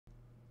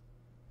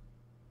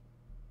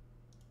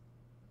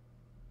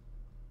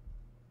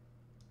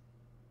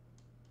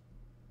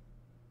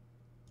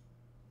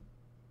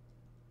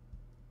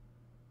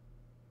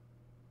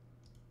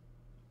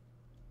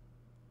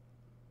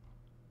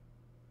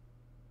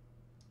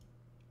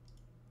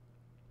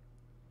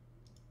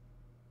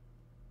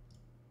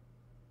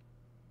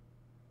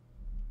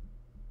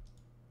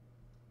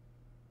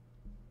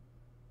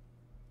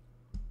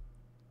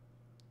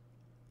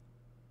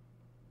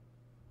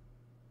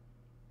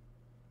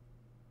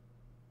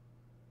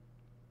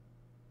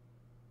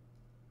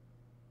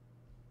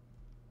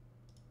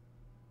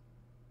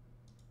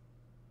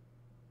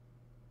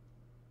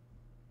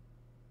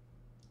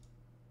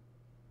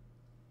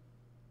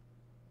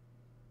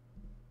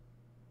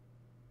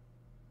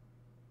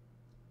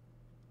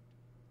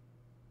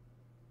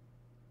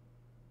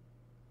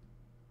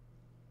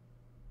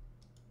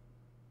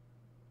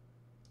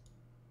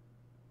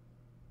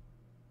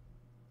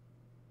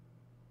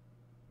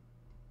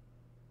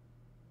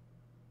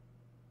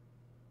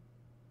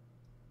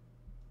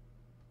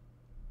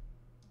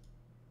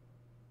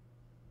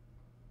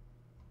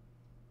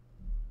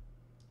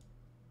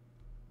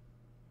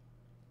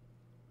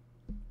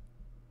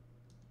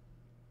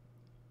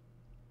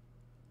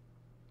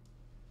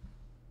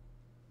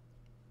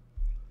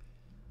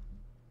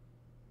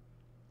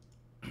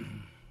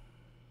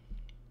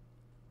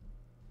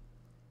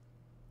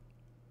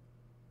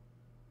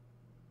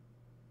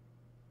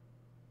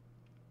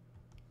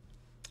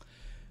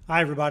Hi,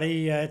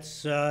 everybody.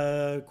 It's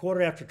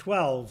quarter after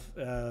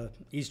 12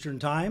 Eastern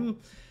Time,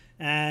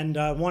 and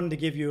I wanted to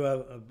give you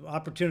an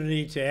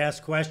opportunity to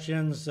ask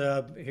questions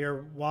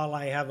here while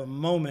I have a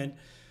moment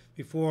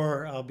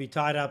before I'll be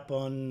tied up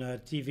on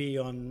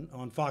TV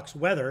on Fox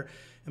Weather.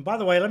 And by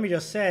the way, let me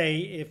just say,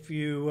 if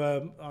you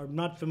are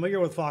not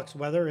familiar with Fox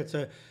Weather, it's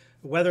a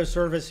weather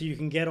service you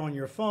can get on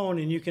your phone,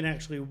 and you can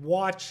actually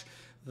watch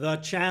the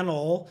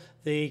channel,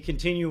 the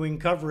continuing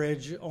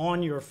coverage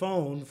on your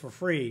phone for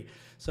free.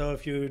 So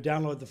if you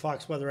download the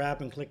Fox Weather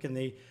app and click in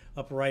the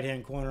upper right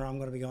hand corner, I'm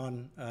going to be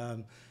on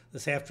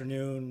this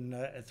afternoon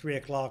at 3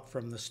 o'clock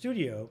from the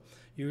studio.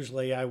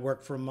 Usually I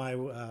work from my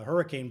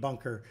hurricane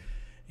bunker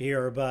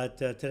here, but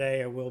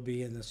today I will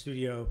be in the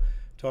studio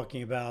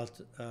talking about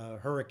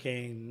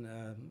Hurricane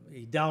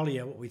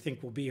Idalia, what we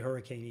think will be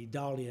Hurricane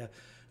Idalia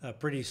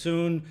pretty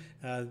soon,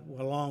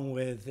 along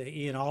with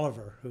Ian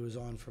Oliver, who's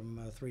on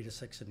from 3 to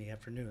 6 in the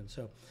afternoon.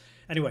 So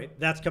anyway,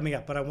 that's coming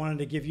up, but I wanted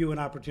to give you an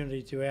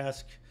opportunity to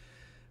ask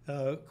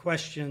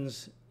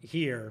questions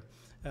here.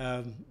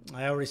 I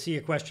already see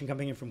a question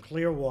coming in from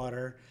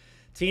Clearwater.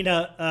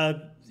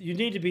 Tina, you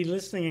need to be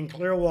listening in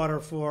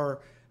Clearwater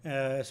for,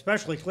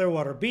 especially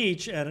Clearwater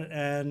Beach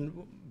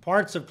and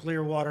parts of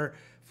Clearwater,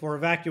 for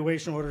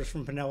evacuation orders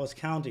from Pinellas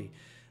County.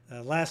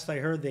 Last I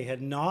heard, they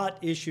had not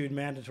issued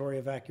mandatory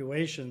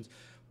evacuations,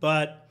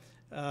 but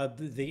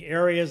the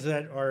areas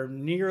that are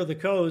near the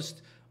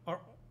coast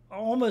are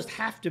almost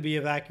have to be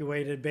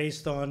evacuated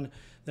based on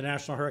the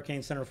National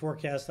Hurricane Center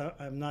forecast.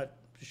 I'm not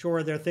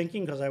sure they're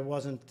thinking because I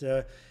wasn't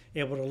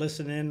able to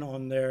listen in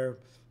on their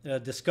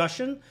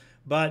discussion.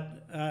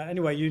 But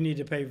anyway, you need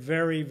to pay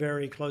very,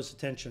 very close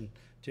attention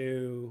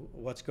to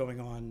what's going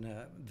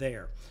on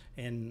there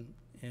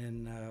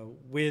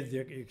with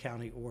your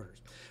county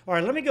orders. All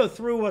right, let me go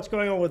through what's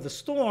going on with the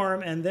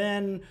storm, and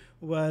then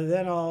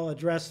I'll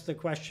address the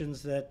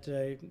questions that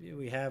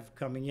we have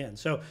coming in.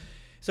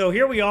 So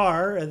here we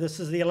are. This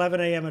is the 11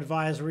 a.m.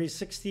 advisory.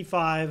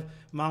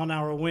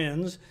 65-mile-an-hour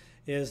winds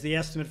is the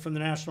estimate from the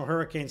National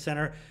Hurricane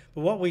Center.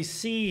 But what we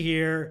see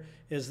here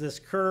is this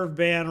curved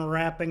band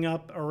wrapping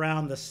up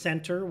around the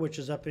center, which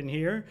is up in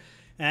here,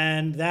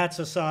 and that's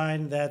a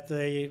sign that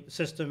the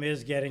system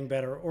is getting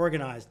better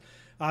organized.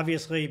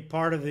 Obviously,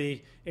 part of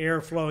the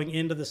air flowing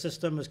into the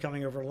system is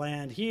coming over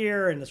land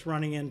here, and it's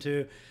running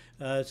into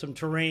some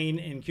terrain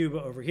in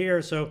Cuba over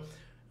here. So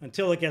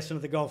until it gets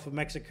into the Gulf of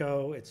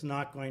Mexico, it's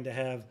not going to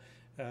have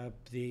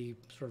the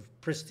sort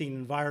of pristine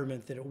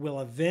environment that it will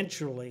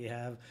eventually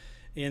have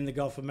in the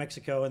Gulf of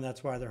Mexico, and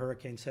that's why the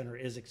Hurricane Center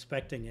is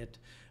expecting it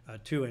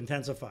to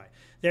intensify.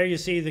 There you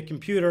see the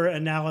computer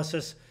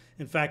analysis.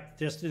 In fact,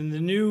 just in the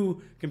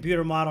new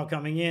computer model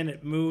coming in,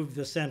 it moved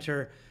the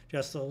center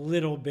just a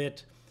little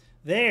bit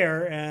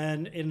there.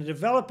 And in a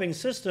developing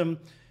system,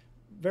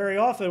 very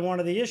often one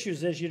of the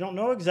issues is you don't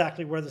know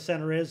exactly where the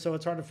center is, so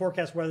it's hard to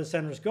forecast where the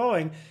center is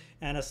going,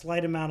 and a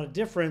slight amount of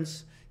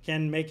difference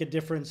can make a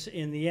difference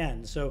in the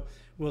end. So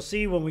we'll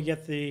see when we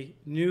get the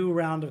new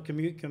round of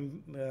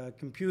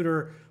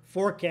computer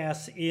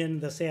forecasts in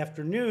this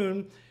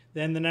afternoon.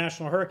 Then the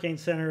National Hurricane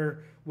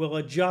Center will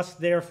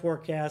adjust their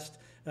forecast,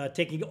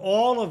 taking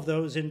all of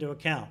those into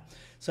account.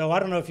 So I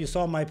don't know if you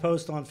saw my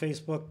post on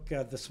Facebook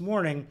this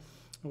morning.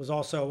 It was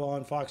also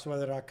on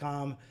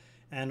foxweather.com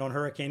and on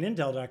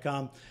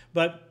hurricaneintel.com.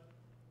 But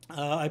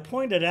I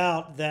pointed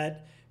out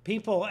that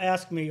people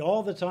ask me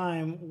all the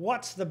time,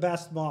 what's the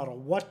best model?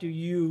 What do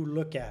you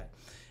look at?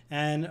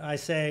 And I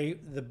say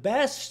the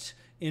best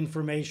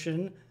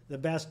information, the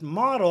best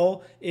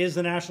model is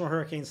the National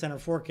Hurricane Center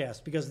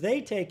forecast, because they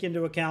take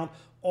into account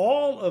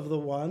all of the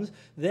ones.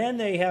 Then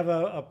they have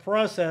a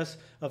process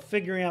of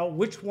figuring out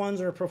which ones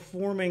are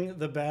performing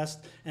the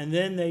best, and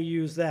then they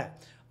use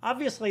that.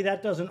 Obviously,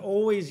 that doesn't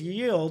always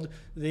yield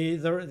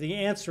the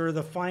answer,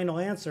 the final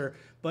answer,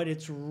 but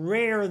it's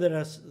rare that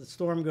a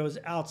storm goes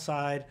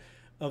outside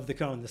of the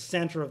cone, the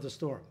center of the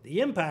storm.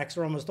 The impacts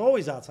are almost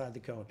always outside the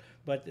cone,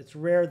 but it's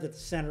rare that the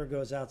center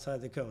goes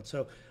outside the cone.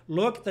 So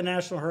look at the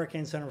National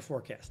Hurricane Center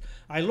forecast.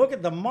 I look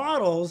at the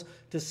models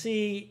to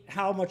see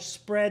how much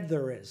spread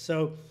there is.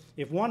 So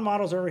if one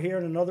model's over here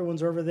and another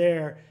one's over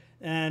there,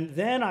 and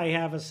then I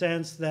have a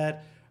sense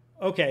that,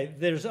 okay,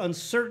 there's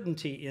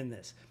uncertainty in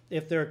this.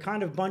 If they're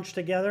kind of bunched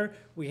together,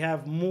 we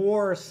have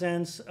more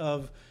sense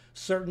of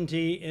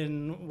certainty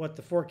in what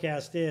the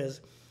forecast is,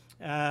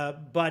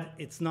 but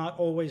it's not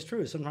always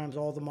true. Sometimes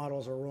all the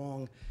models are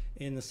wrong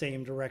in the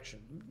same direction.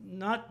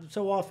 Not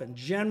so often.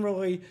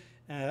 Generally,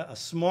 a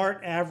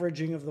smart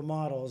averaging of the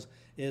models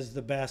is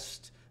the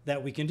best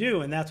that we can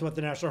do, and that's what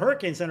the National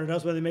Hurricane Center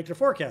does when they make their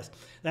forecast.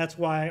 That's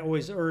why I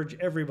always urge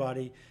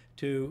everybody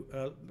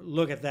to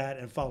look at that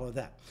and follow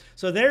that.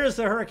 So there's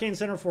the Hurricane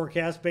Center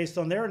forecast based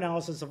on their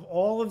analysis of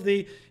all of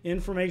the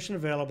information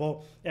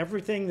available,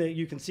 everything that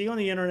you can see on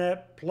the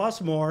internet,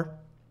 plus more.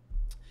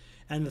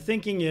 And the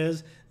thinking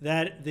is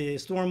that the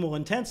storm will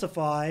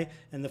intensify,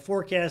 and the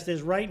forecast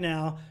is right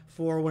now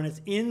for when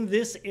it's in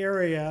this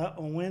area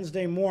on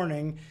Wednesday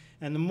morning.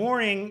 And the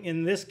morning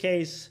in this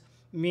case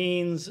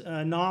means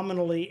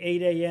nominally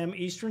 8 a.m.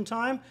 Eastern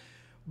time.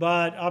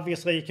 but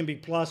obviously it can be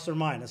plus or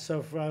minus.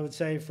 So I would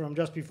say from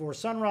just before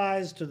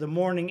sunrise to the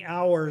morning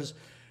hours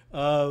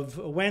of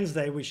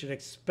Wednesday, we should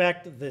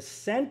expect the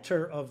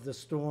center of the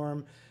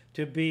storm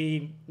to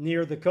be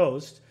near the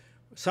coast,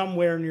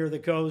 somewhere near the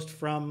coast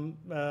from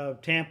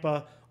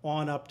Tampa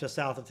on up to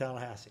south of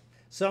Tallahassee.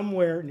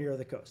 Somewhere near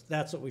the coast.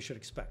 That's what we should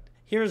expect.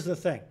 Here's the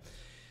thing.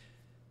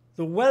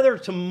 The weather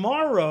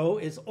tomorrow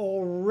is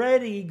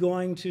already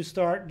going to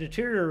start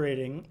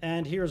deteriorating,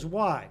 and here's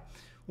why.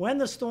 When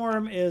the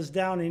storm is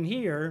down in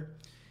here,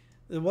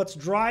 what's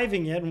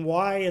driving it and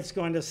why it's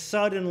going to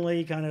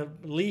suddenly kind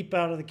of leap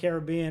out of the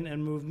Caribbean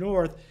and move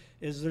north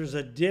is there's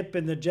a dip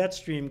in the jet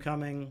stream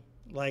coming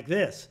like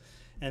this,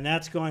 and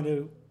that's going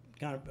to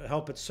kind of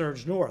help it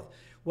surge north.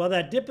 Well,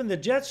 that dip in the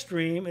jet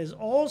stream is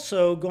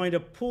also going to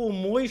pull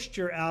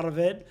moisture out of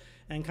it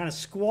and kind of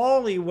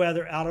squally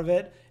weather out of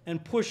it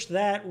and push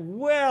that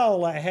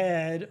well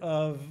ahead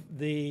of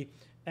the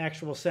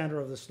actual center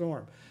of the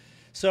storm.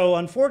 So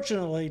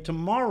unfortunately,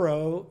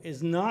 tomorrow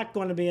is not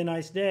going to be a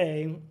nice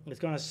day. It's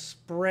going to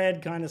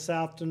spread kind of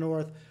south to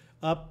north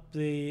up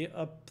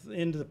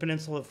into the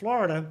peninsula of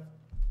Florida.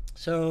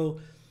 So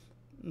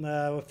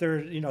if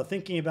they're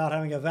thinking about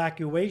having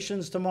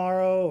evacuations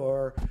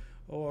tomorrow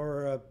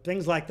or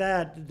things like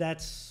that,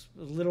 that's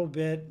a little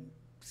bit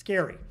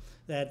scary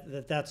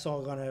that's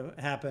all going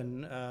to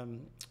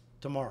happen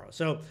tomorrow.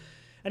 So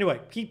anyway,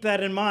 keep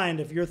that in mind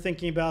if you're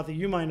thinking about that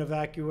you might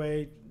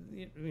evacuate.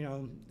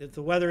 If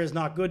the weather is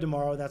not good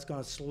tomorrow, that's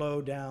going to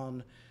slow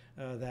down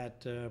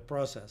that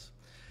process.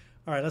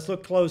 All right, let's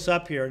look close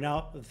up here.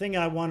 Now, the thing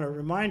I want to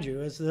remind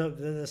you is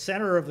the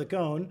center of the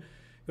cone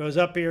goes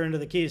up here into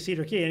the Key of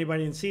Cedar Key.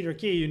 Anybody in Cedar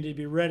Key, you need to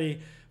be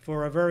ready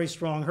for a very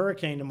strong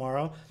hurricane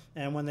tomorrow.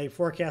 And when they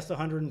forecast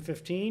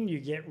 115, you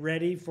get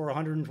ready for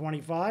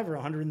 125 or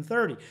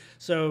 130.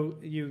 So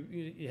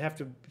you have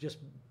to just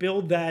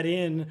build that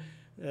in.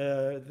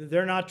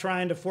 They're not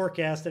trying to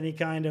forecast any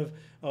kind of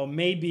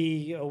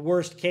maybe a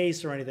worst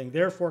case or anything.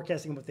 They're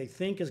forecasting what they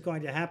think is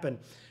going to happen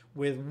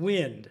with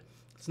wind.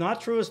 It's not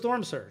true of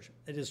storm surge.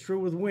 It is true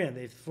with wind.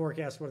 They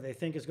forecast what they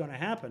think is going to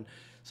happen.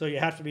 So you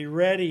have to be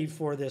ready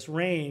for this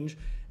range.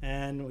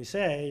 And we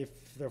say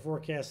if they're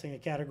forecasting a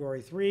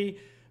Category 3,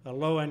 a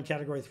low-end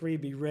Category 3,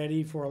 be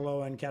ready for a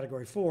low-end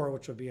Category 4,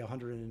 which would be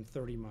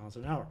 130 miles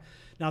an hour.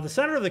 Now, the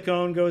center of the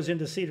cone goes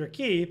into Cedar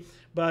Key,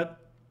 but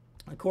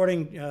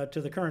according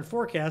to the current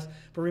forecast,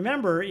 but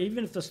remember,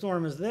 even if the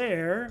storm is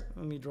there,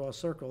 let me draw a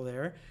circle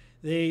there,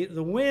 the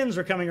winds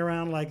are coming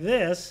around like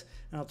this,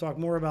 and I'll talk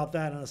more about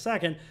that in a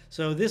second.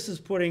 So this is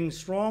putting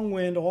strong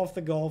wind off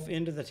the Gulf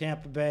into the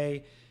Tampa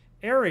Bay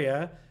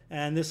area,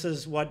 and this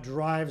is what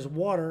drives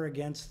water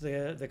against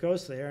the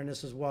coast there, and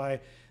this is why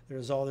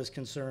there's all this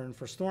concern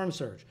for storm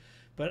surge.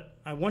 But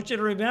I want you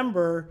to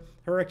remember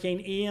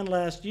Hurricane Ian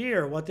last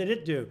year. What did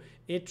it do?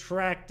 It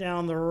tracked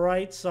down the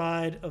right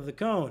side of the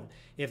cone.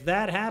 If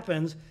that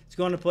happens, it's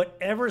going to put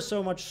ever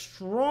so much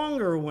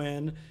stronger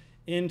wind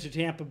into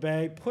Tampa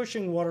Bay,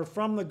 pushing water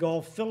from the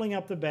Gulf, filling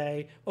up the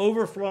bay,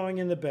 overflowing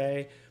in the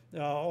bay,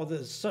 all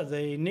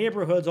the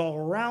neighborhoods all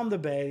around the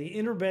bay, the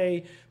Inner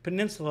Bay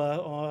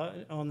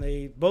Peninsula on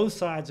the both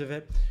sides of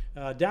it,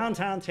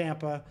 downtown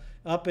Tampa,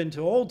 up into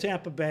Old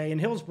Tampa Bay and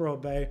Hillsborough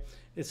Bay.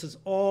 This is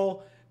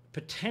all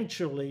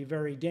potentially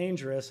very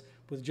dangerous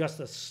with just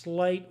a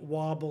slight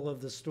wobble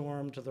of the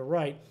storm to the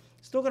right.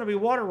 Still going to be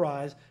water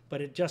rise,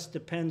 but it just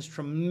depends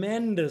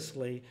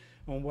tremendously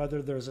on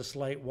whether there's a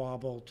slight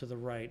wobble to the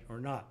right or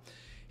not.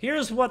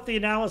 Here's what the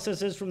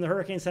analysis is from the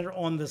Hurricane Center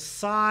on the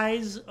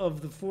size of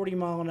the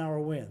 40-mile-an-hour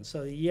wind.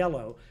 So the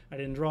yellow, I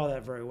didn't draw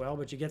that very well,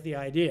 but you get the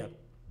idea.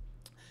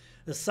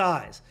 The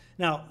size.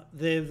 Now,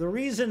 the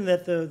reason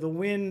that the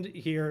wind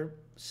here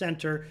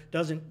center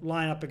doesn't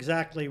line up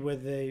exactly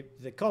with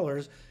the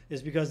colors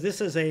is because this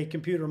is a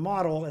computer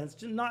model, and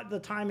it's not, the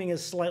timing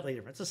is slightly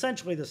different. It's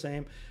essentially the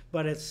same,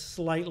 but it's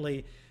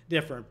slightly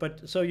different.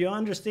 But so you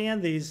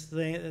understand these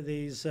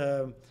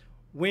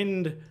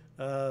wind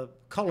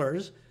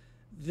colors.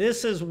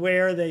 This is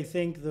where they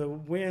think the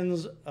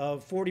winds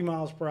of 40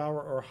 miles per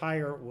hour or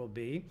higher will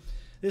be.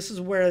 This is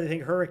where they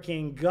think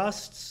hurricane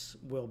gusts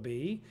will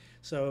be,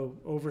 so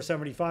over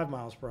 75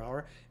 miles per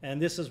hour.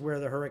 And this is where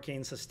the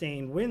hurricane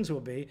sustained winds will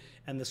be.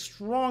 And the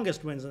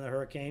strongest winds in the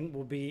hurricane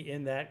will be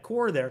in that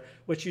core there,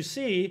 which you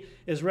see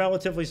is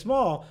relatively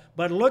small.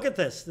 But look at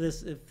this.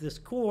 If this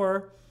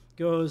core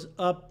goes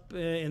up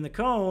in the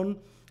cone,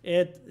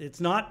 it's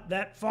not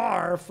that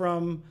far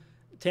from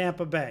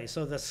Tampa Bay.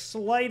 So the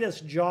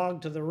slightest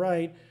jog to the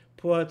right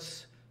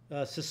puts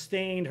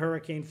sustained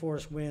hurricane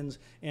force winds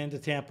into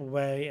Tampa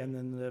Bay, and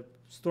then the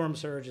storm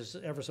surge is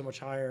ever so much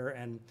higher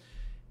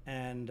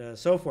and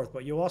so forth.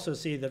 But you also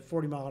see that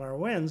 40-mile-an-hour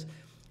winds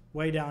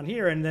way down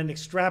here, and then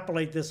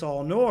extrapolate this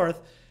all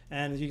north,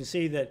 and you can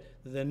see that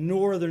the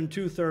northern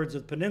two-thirds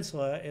of the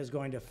peninsula is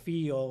going to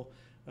feel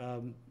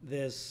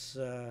this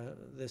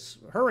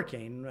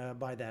hurricane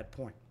by that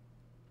point.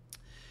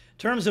 In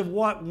terms of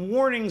what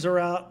warnings are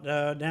out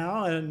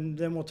now, and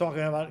then we'll talk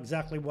about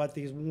exactly what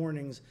these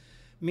warnings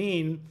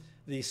mean.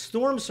 the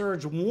storm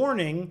surge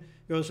warning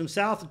goes from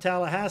south of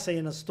Tallahassee,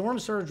 and a storm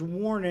surge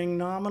warning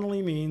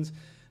nominally means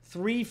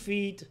 3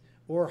 feet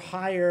or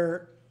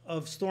higher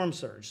of storm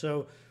surge.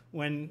 So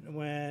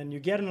when you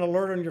get an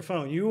alert on your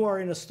phone, you are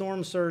in a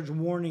storm surge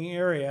warning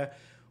area.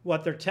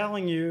 What they're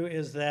telling you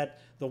is that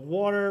the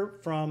water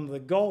from the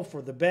Gulf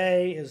or the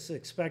bay is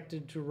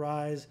expected to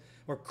rise,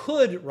 or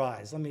could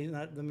rise. Let me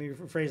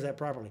rephrase that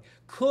properly.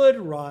 Could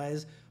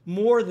rise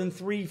more than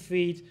 3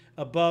 feet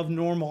above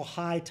normal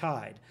high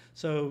tide.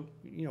 So,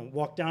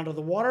 walk down to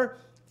the water,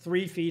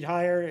 3 feet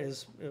higher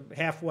is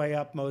halfway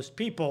up most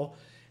people.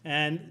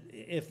 And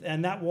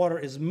that water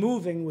is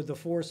moving with the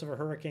force of a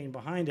hurricane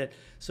behind it.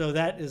 So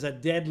that is a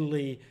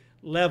deadly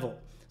level.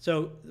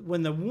 So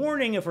when the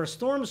warning for a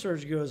storm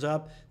surge goes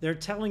up, they're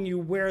telling you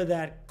where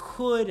that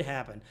could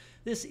happen.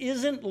 This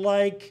isn't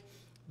like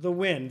the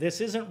wind.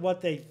 This isn't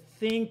what they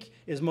think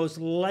is most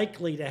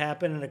likely to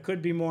happen, and it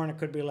could be more and it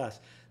could be less.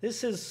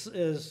 This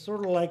is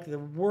sort of like the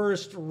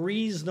worst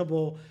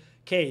reasonable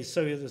case.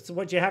 So it's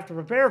what you have to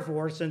prepare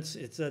for, since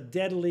it's a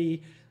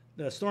deadly,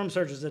 the storm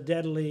surge is a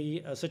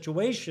deadly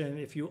situation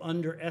if you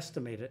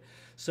underestimate it.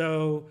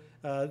 So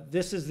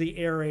this is the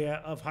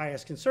area of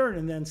highest concern.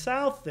 And then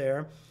south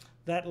there,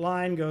 that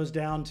line goes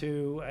down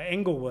to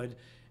Englewood,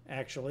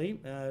 actually,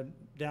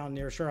 down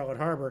near Charlotte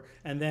Harbor.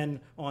 And then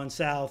on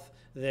south,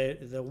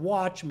 the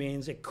watch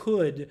means it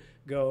could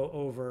go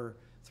over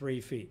 3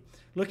 feet.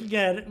 Looking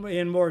at it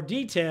in more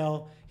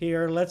detail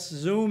here, let's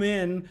zoom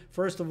in,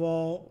 first of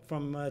all,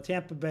 from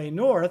Tampa Bay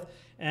north.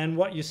 And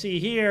what you see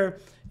here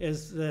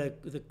is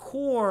the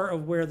core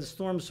of where the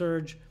storm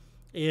surge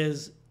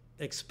is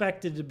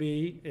expected to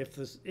be if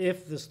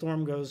the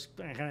storm goes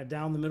kind of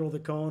down the middle of the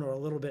cone or a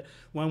little bit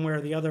one way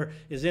or the other,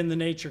 is in the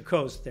nature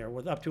coast there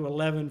with up to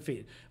 11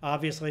 feet.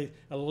 Obviously,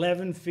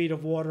 11 feet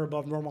of water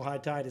above normal high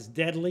tide is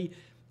deadly.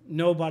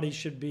 Nobody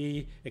should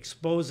be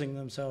exposing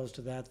themselves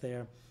to that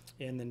there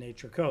in the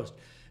nature coast.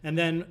 And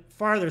then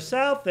farther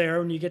south there,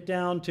 when you get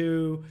down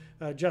to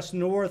just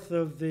north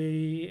of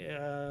the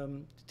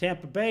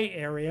Tampa Bay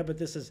area, but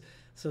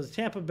so the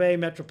Tampa Bay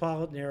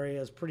metropolitan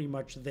area is pretty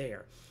much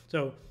there.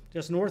 So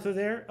just north of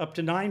there, up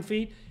to 9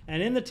 feet,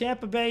 and in the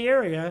Tampa Bay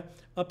area,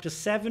 up to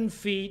 7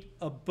 feet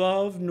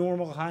above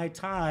normal high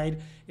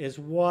tide is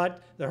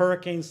what the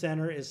Hurricane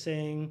Center is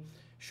saying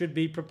should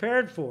be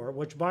prepared for,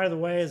 which, by the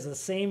way, is the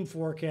same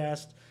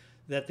forecast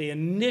that they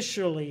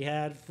initially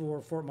had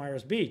for Fort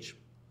Myers Beach.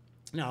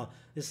 Now,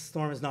 this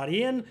storm is not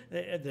Ian,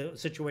 the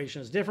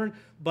situation is different,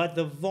 but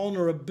the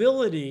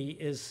vulnerability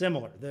is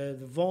similar. The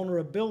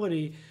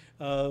vulnerability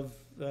of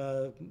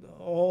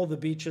all the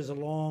beaches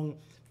along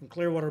from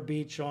Clearwater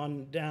Beach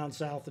on down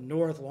south and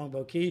north along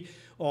Boquete,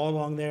 all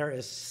along there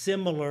is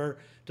similar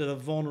to the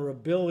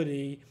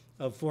vulnerability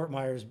of Fort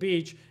Myers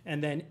Beach.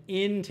 And then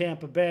in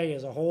Tampa Bay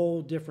is a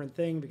whole different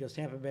thing, because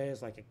Tampa Bay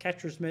is like a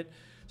catcher's mitt.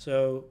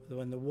 So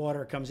when the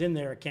water comes in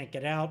there, it can't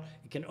get out.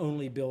 It can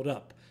only build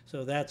up.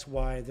 So that's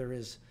why there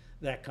is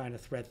that kind of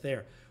threat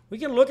there. We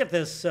can look at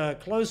this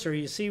closer.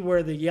 You see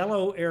where the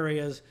yellow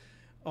areas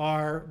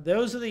are.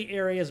 Those are the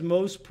areas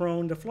most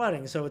prone to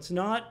flooding. So it's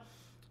not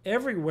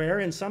everywhere,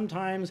 and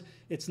sometimes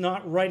it's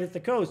not right at the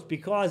coast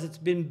because it's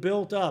been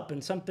built up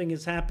and something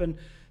has happened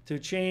to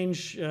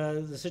change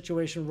the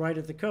situation right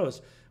at the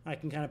coast. I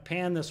can kind of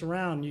pan this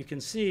around. You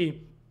can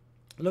see,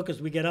 look,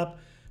 as we get up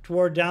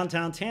toward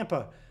downtown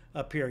Tampa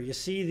up here, you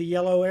see the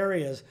yellow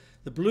areas.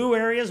 The blue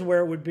areas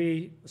where it would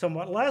be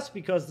somewhat less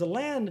because the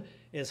land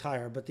is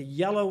higher, but the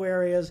yellow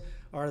areas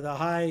are the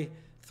high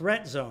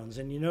threat zones.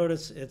 And you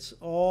notice it's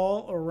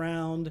all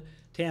around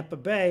Tampa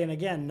Bay. And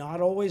again,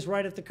 not always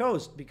right at the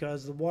coast,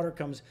 because the water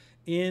comes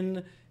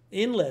in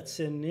inlets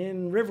and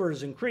in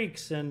rivers and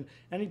creeks, and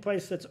any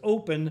place that's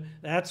open,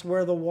 that's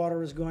where the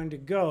water is going to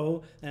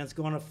go, and it's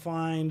going to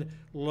find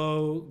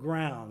low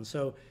ground.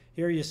 So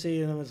here you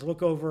see, and let's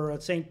look over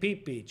at St.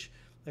 Pete Beach.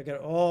 Look at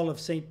all of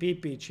St.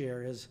 Pete Beach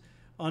here is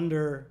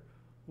under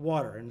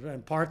water,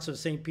 and parts of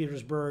St.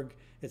 Petersburg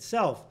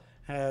itself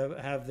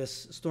have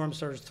this storm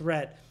surge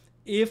threat.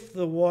 If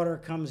the water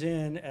comes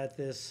in at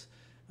this,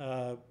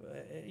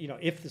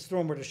 if the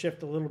storm were to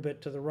shift a little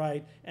bit to the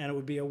right, and it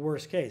would be a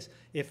worse case.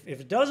 If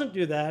it doesn't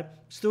do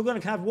that, still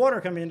going to have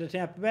water coming into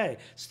Tampa Bay.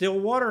 Still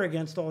water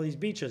against all these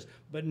beaches,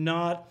 but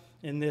not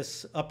in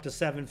this up to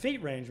 7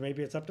 feet range.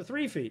 Maybe it's up to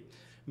 3 feet.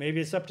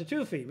 Maybe it's up to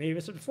 2 feet. Maybe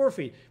it's up to 4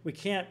 feet. We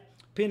can't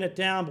pin it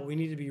down, but we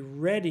need to be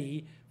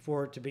ready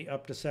for it to be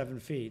up to 7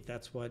 feet.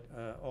 That's what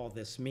all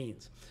this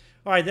means.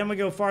 All right, then we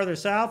go farther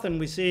south, and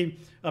we see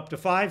up to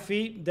 5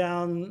 feet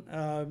down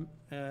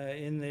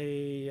in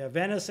the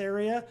Venice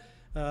area,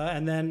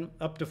 and then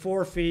up to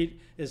 4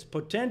 feet is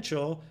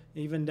potential,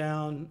 even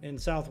down in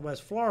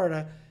southwest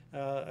Florida.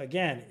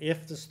 Again,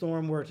 if the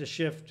storm were to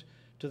shift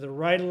to the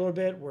right a little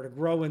bit, were to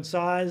grow in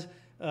size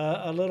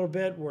a little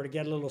bit, were to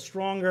get a little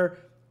stronger,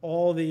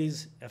 all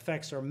these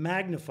effects are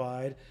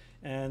magnified,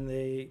 and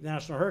the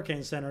National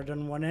Hurricane Center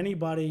doesn't want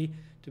anybody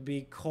to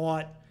be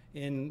caught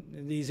in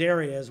these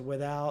areas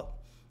without,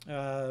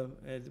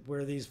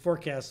 where these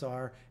forecasts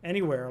are,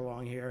 anywhere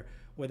along here,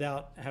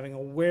 without having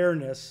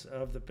awareness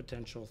of the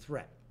potential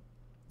threat.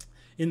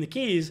 In the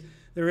Keys,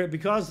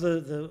 because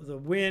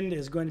the wind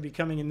is going to be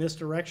coming in this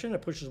direction,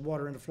 it pushes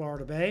water into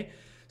Florida Bay.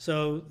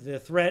 So the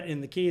threat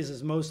in the Keys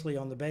is mostly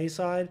on the bay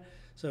side.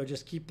 So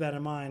just keep that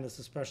in mind. It's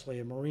especially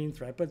a marine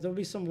threat. But there'll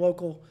be some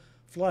local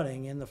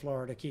flooding in the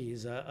Florida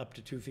Keys, up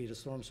to 2 feet of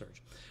storm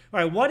surge. All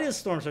right, what is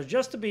storm surge?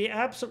 Just to be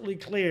absolutely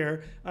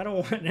clear, I don't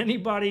want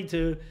anybody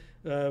to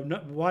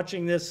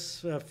watching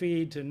this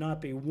feed to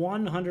not be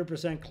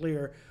 100%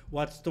 clear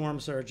what storm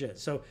surge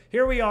is. So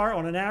here we are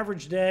on an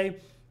average day,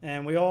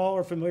 and we all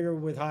are familiar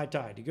with high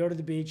tide. You go to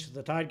the beach,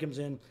 the tide comes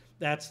in,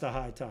 that's the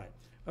high tide.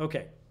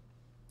 Okay.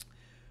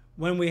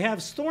 When we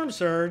have storm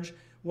surge,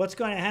 what's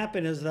going to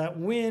happen is that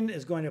wind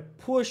is going to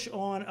push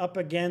on up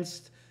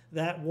against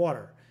that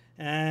water.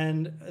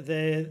 And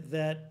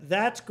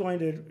that's going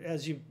to,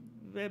 as you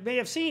may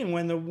have seen,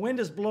 when the wind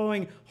is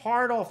blowing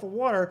hard off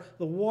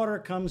the water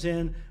comes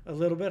in a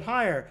little bit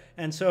higher.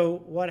 And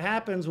so what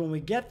happens when we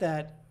get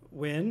that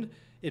wind,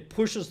 it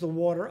pushes the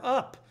water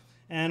up.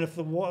 And if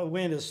the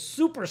wind is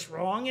super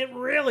strong, it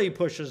really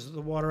pushes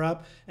the water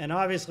up. And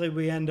obviously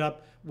we end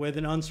up with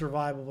an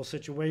unsurvivable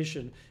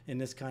situation in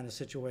this kind of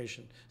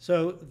situation.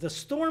 So the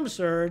storm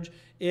surge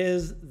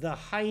is the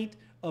height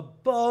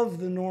above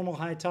the normal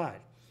high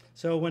tide.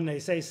 So when they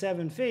say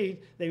 7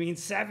 feet, they mean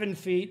 7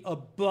 feet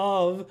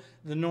above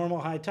the normal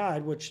high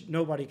tide, which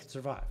nobody can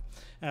survive.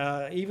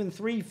 Even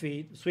 3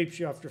 feet sweeps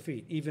you off your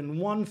feet. Even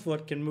 1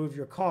 foot can move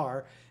your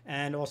car,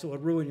 and also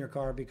would ruin your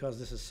car because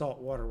this is salt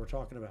water we're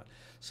talking about.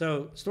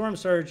 So storm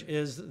surge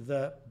is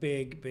the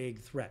big, big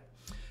threat.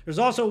 There's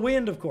also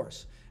wind, of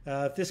course.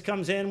 If this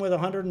comes in with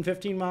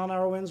 115 mile an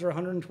hour winds or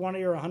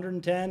 120 or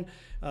 110,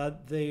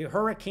 the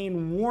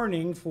hurricane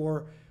warning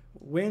for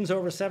winds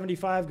over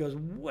 75 goes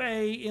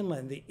way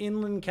inland. The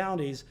inland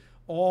counties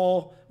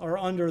all are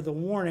under the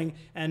warning.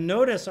 And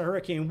notice a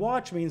hurricane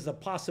watch means the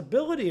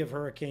possibility of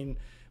hurricane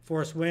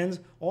force winds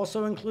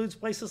also includes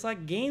places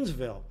like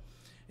Gainesville.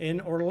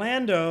 In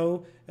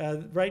Orlando,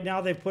 right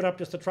now they've put up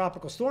just a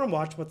tropical storm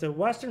watch, but the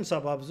western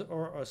suburbs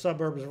or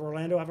suburbs of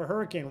Orlando have a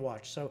hurricane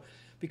watch. So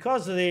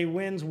because the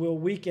winds will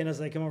weaken as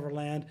they come over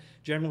land,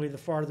 generally the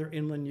farther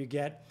inland you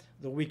get,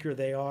 the weaker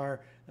they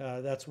are.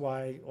 That's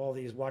why all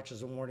these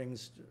watches and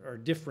warnings are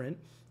different.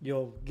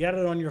 You'll get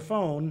it on your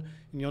phone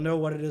and you'll know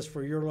what it is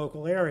for your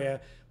local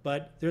area,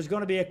 but there's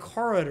going to be a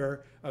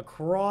corridor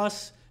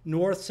across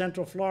north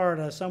central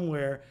Florida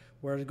somewhere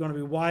where there's going to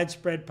be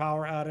widespread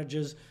power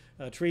outages,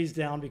 trees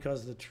down,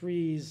 because the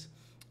trees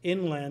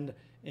inland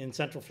in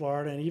central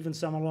Florida and even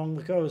some along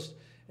the coast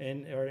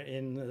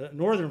in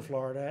northern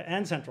Florida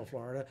and central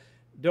Florida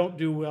don't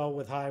do well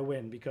with high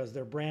wind because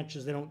their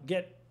branches, they don't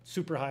get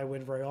super high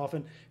wind very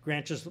often.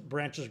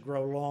 Branches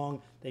grow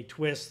long, they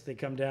twist, they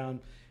come down,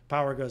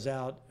 power goes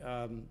out.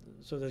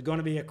 So there's going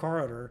to be a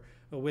corridor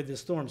with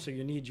this storm. So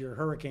you need your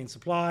hurricane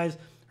supplies,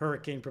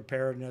 hurricane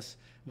preparedness.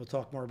 We'll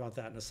talk more about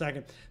that in a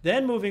second.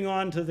 Then moving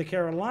on to the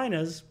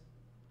Carolinas.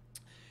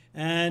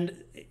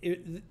 And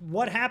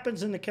what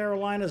happens in the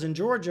Carolinas and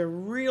Georgia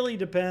really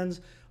depends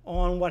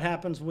on what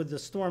happens with the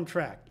storm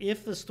track.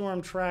 If the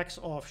storm tracks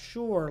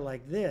offshore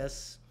like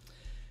this,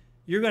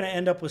 you're going to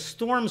end up with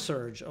storm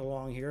surge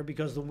along here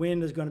because the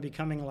wind is going to be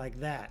coming like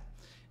that.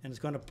 And it's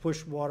going to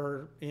push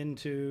water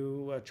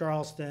into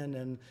Charleston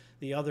and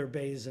the other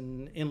bays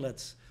and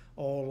inlets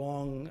all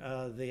along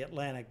the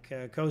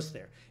Atlantic coast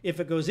there. If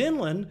it goes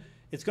inland,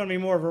 it's going to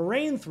be more of a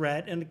rain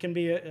threat, and it can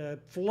be a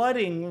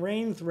flooding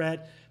rain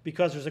threat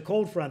because there's a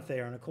cold front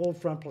there. And a cold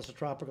front plus a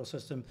tropical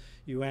system,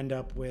 you end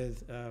up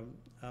with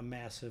a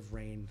massive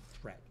rain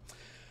threat.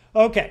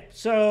 Okay,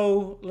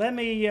 so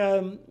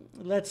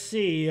let's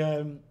see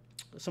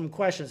some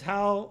questions.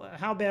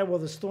 How bad will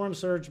the storm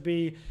surge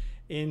be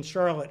in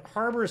Charlotte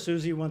Harbor?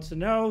 Susie wants to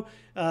know.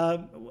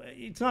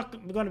 It's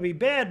not going to be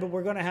bad, but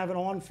we're going to have an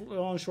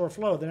onshore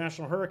flow. The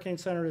National Hurricane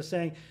Center is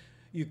saying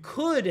you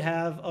could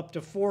have up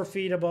to 4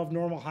 feet above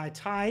normal high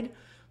tide,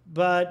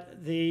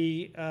 but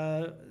the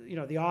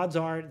odds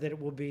are that it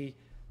will be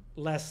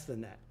less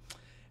than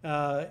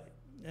that.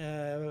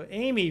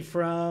 Amy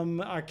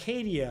from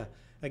Arcadia.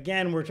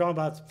 Again, we're talking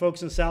about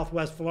folks in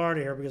Southwest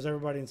Florida here because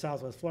everybody in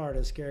Southwest Florida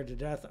is scared to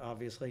death,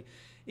 obviously.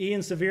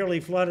 Ian severely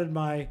flooded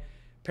my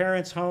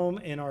parents' home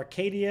in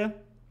Arcadia.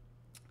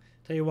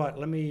 Tell you what,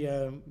 let me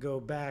go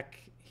back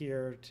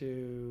here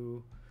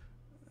to,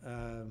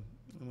 and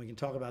we can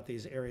talk about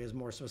these areas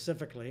more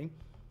specifically.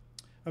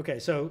 Okay,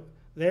 so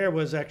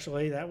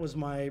that was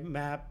my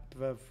map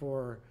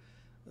for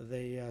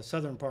the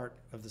southern part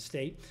of the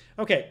state.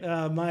 Okay,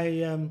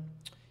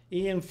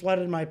 Ian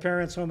flooded my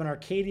parents' home in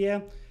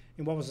Arcadia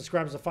in what was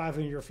described as a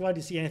 500-year flood. Do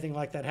you see anything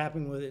like that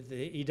happening with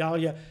the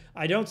Idalia?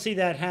 I don't see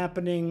that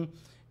happening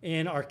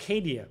in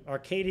Arcadia.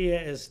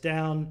 Arcadia is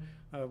down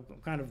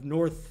kind of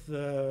north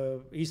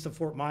east of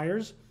Fort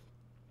Myers,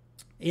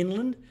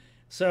 inland.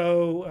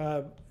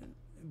 So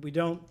we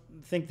don't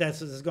think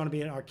this is going to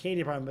be an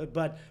Arcadia problem,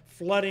 but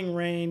flooding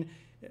rain,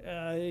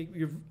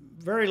 you're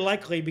very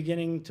likely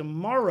beginning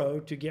tomorrow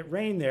to get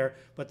rain there,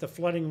 but the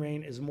flooding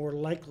rain is more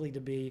likely to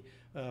be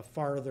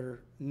farther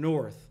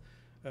north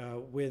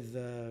with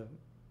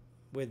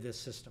this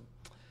system.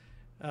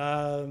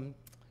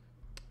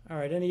 All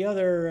right, any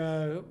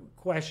other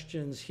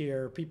questions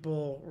here?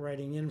 People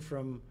writing in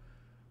from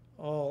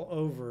all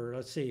over.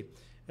 Let's see.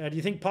 Do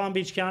you think Palm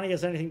Beach County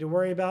has anything to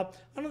worry about?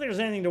 I don't think there's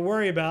anything to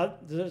worry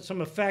about. There's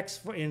some effects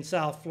in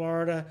South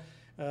Florida,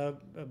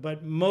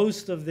 but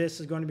most of this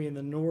is going to be in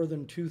the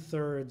northern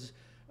 2/3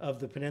 of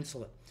the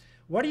peninsula.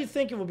 What do you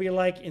think it will be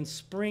like in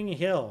Spring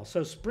Hill?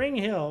 So Spring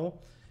Hill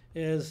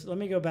is, let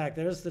me go back.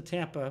 There's the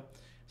Tampa.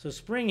 So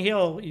Spring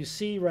Hill, you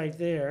see right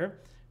there.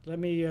 Let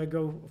me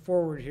go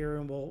forward here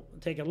and we'll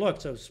take a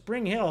look. So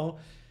Spring Hill,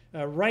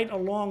 right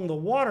along the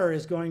water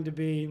is going to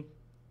be,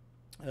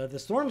 the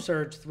storm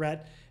surge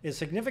threat is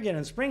significant,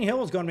 and Spring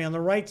Hill is going to be on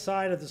the right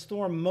side of the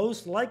storm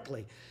most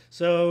likely.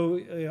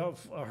 So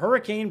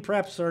hurricane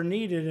preps are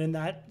needed in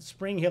that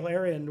Spring Hill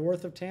area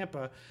north of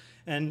Tampa.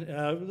 And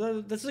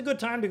this is a good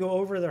time to go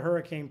over the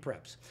hurricane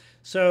preps.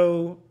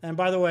 So, and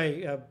by the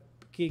way,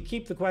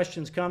 keep the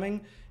questions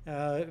coming.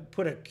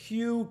 Put a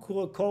Q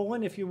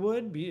colon, if you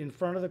would, be in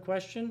front of the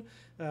question.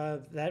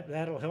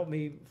 That'll help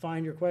me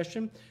find your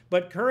question.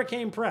 But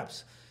hurricane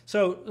preps.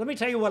 So let me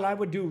tell you what I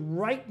would do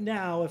right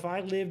now if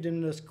I lived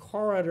in this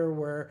corridor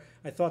where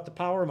I thought the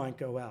power might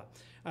go out.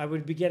 I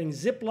would be getting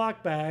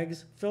Ziploc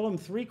bags, fill them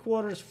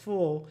 3/4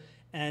 full,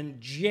 and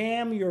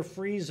jam your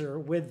freezer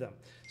with them.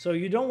 So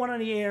you don't want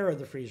any air in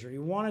the freezer.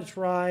 You want to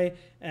try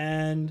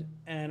and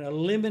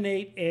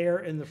eliminate air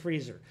in the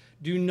freezer.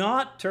 Do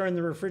not turn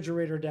the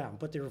refrigerator down.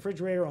 Put the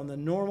refrigerator on the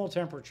normal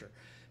temperature.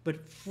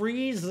 But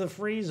freeze the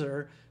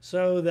freezer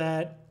so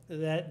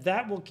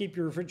that will keep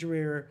your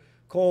refrigerator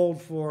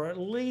cold for at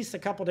least a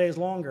couple days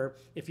longer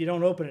if you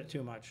don't open it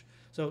too much.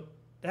 So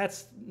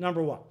that's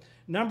number one.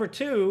 Number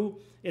two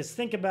is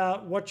think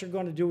about what you're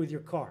going to do with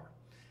your car.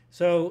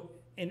 So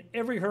in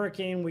every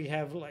hurricane, we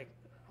have like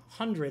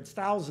hundreds,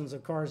 thousands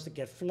of cars that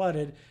get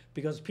flooded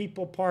because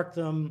people park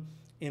them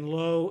in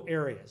low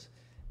areas.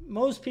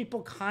 Most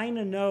people kind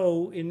of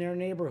know in their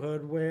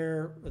neighborhood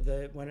where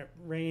when it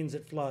rains,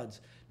 it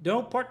floods.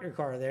 Don't park your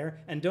car there,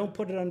 and don't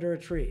put it under a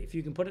tree. If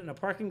you can put it in a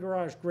parking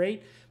garage,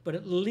 great, but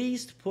at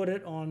least put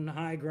it on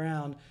high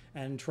ground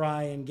and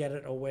try and get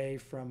it away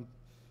from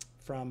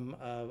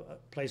a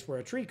place where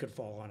a tree could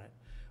fall on it,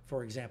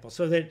 for example.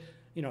 So that,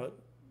 you know,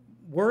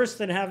 worse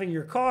than having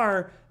your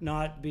car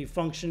not be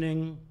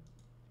functioning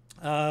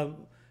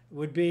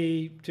would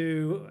be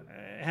to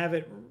have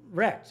it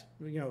wrecked.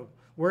 You know,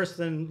 worse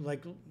than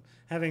like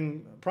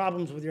having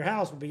problems with your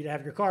house would be to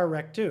have your car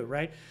wrecked too,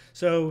 right?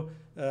 So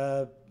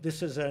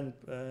this is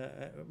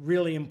a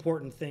really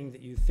important thing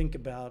that you think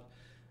about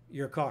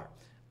your car.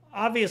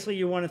 Obviously,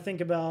 you want to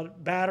think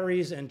about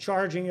batteries and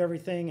charging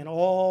everything and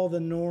all the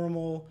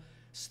normal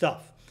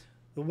stuff.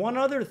 The one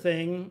other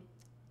thing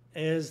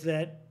is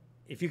that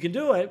if you can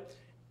do it,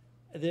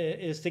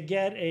 is to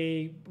get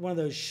one of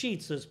those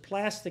sheets, those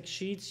plastic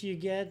sheets you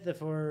get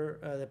for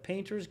the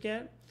painters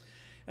get,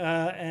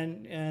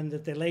 and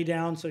that they lay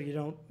down so you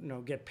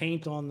don't get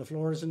paint on the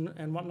floors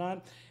and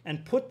whatnot,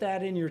 and put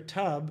that in your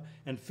tub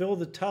and fill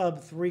the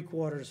tub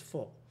 3/4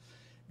 full.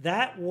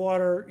 That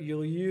water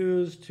you'll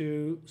use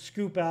to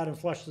scoop out and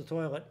flush the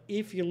toilet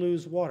if you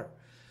lose water.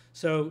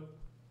 So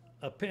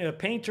a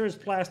painter's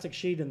plastic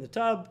sheet in the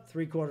tub,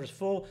 3/4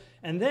 full,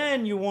 and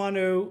then you want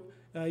to.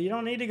 You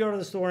don't need to go to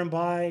the store and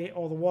buy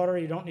all the water.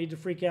 You don't need to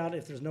freak out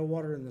if there's no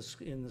water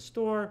in the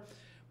store,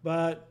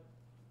 but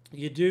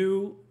you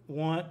do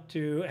want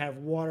to have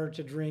water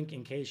to drink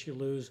in case you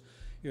lose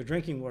your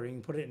drinking water. You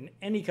can put it in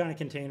any kind of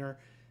container.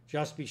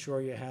 Just be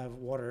sure you have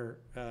water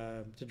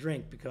to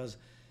drink, because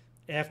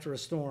after a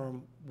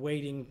storm,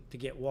 waiting to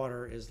get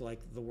water is like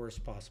the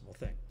worst possible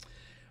thing.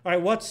 All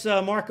right, what's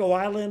Marco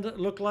Island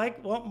look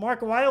like? Well,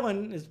 Marco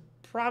Island is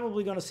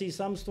probably going to see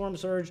some storm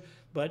surge,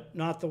 but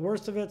not the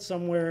worst of it.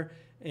 Somewhere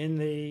in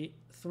the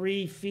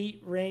 3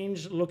 feet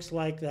range, looks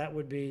like that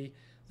would be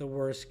the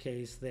worst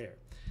case there.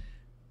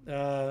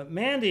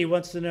 Mandy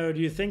wants to know,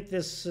 do you think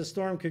this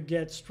storm could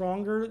get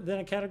stronger than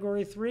a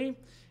Category 3?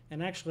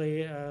 And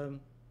actually,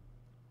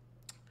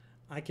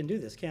 I can do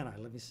this, can't I?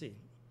 Let me see.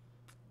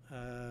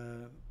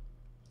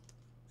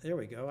 There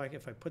we go.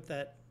 If I put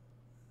that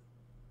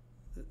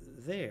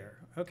there.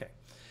 Okay.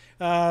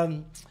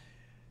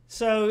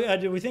 So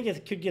do we think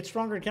it could get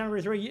stronger in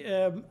Category 3?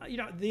 You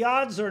know, the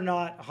odds are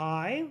not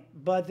high,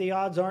 but the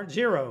odds aren't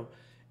zero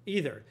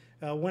either.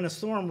 When a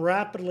storm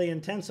rapidly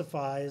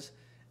intensifies,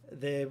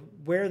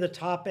 where the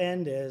top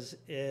end is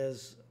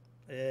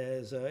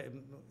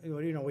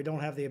you know, we don't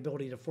have the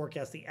ability to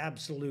forecast the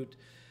absolute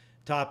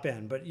top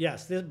end. But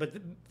yes,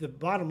 the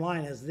bottom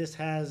line is this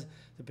has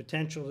the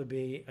potential to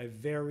be a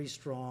very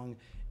strong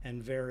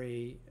and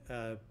very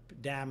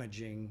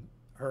damaging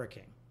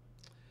hurricane.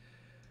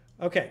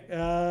 Okay,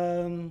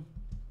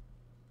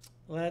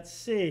 let's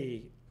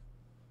see.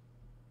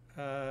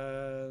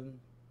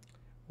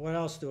 What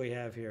else do we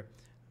have here?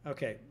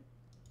 Okay.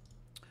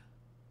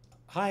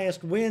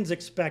 Highest winds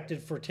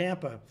expected for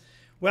Tampa.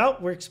 Well,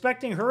 we're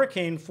expecting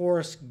hurricane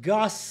force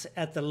gusts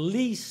at the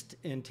least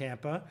in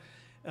Tampa.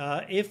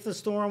 If the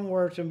storm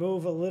were to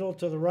move a little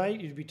to the right,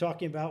 you'd be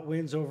talking about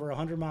winds over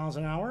 100 miles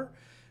an hour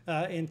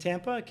in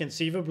Tampa,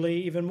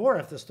 conceivably even more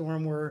if the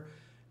storm were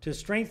to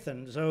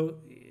strengthen. So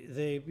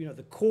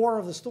the core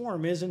of the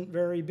storm isn't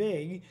very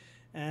big,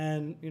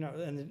 and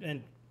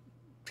and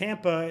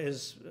Tampa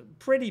is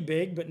pretty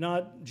big, but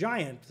not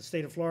giant. The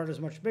state of Florida is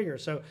much bigger.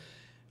 So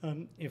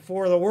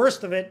for the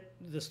worst of it,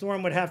 the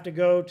storm would have to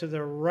go to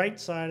the right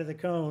side of the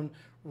cone,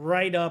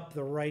 right up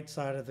the right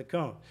side of the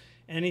cone.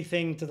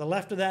 Anything to the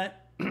left of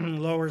that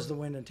lowers the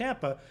wind in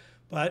Tampa.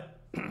 But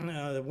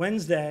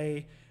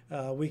Wednesday,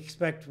 we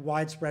expect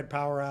widespread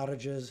power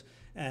outages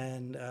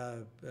and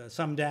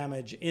some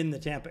damage in the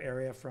Tampa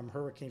area from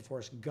hurricane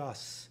force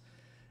gusts,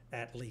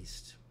 at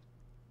least.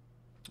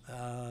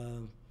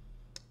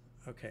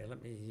 Okay,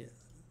 let me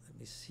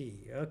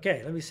see.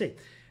 Okay, let me see.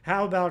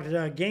 How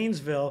about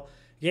Gainesville?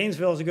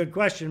 Gainesville is a good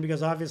question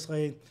because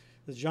obviously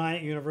the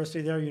giant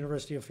university there,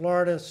 University of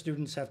Florida,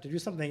 students have to do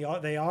something.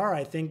 They are,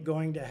 I think,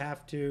 going to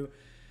have to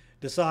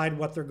decide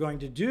what they're going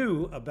to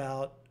do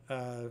about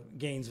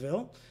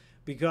Gainesville,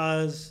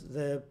 because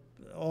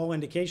all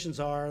indications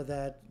are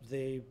that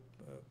the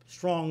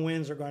strong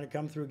winds are going to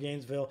come through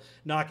Gainesville,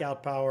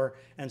 knockout power,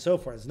 and so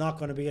forth. It's not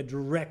going to be a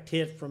direct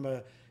hit from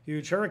a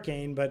huge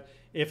hurricane, but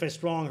if a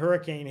strong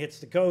hurricane hits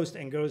the coast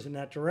and goes in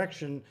that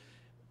direction,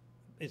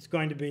 it's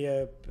going to be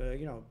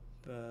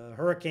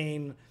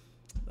hurricane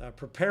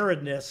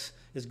preparedness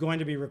is going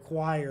to be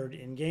required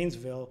in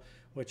Gainesville,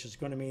 which is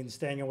going to mean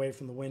staying away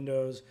from the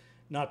windows,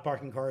 not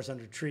parking cars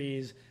under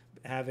trees,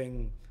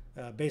 having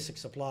basic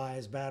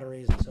supplies,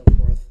 batteries, and so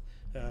forth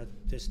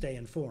to stay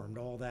informed.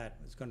 All that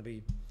is going to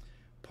be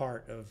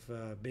part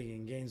of being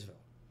in Gainesville.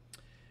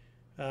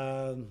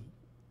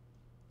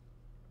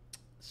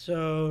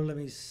 So let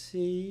me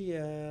see.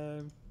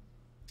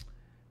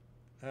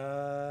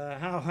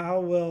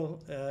 How will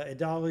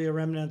Idalia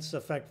remnants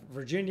affect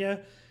Virginia?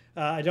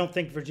 I don't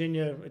think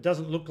Virginia, it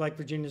doesn't look like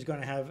Virginia is going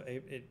to have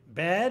it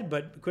bad,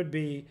 but could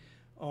be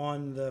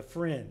on the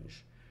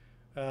fringe.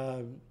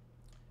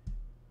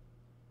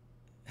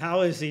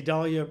 How is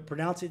Idalia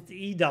pronounced? It's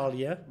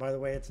Idalia. By the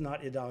way, it's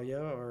not Idalia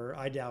or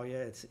Idalia,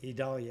 it's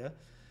Idalia.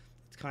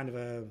 It's kind of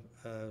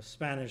a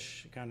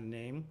Spanish kind of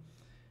name.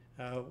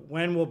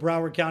 When will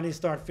Broward County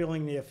start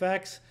feeling the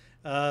effects?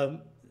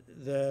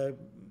 There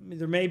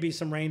may be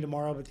some rain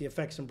tomorrow, but the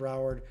effects in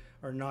Broward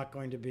are not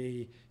going to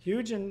be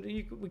huge, and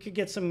we could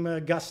get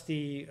some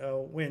gusty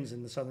winds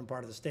in the southern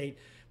part of the state,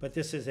 but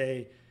this is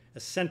a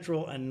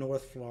central and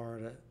north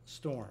Florida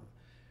storm.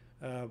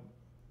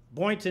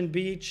 Boynton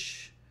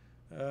Beach,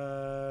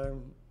 let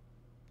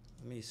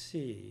me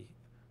see.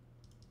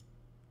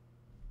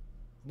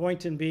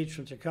 Boynton Beach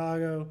from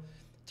Chicago,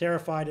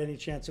 terrified any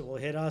chance it will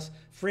hit us.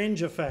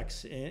 Fringe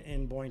effects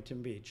in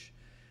Boynton Beach.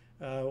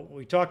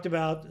 We talked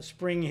about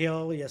Spring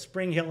Hill. Yes,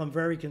 Spring Hill I'm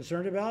very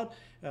concerned about.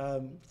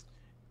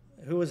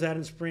 Who was that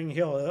in Spring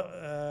Hill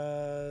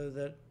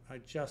that I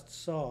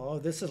just saw? Oh,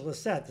 this is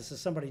Lisette. This is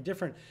somebody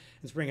different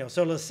in Spring Hill.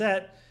 So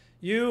Lisette,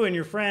 you and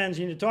your friends,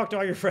 you need to talk to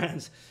all your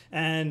friends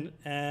and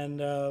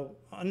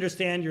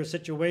understand your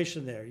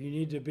situation there. You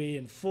need to be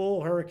in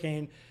full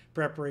hurricane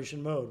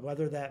preparation mode,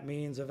 whether that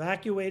means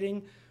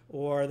evacuating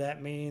or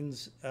that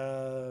means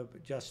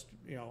just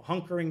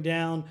hunkering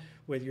down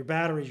with your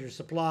batteries, your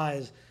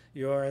supplies,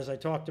 as I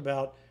talked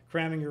about,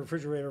 cramming your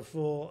refrigerator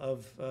full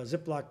of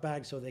Ziploc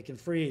bags so they can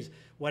freeze.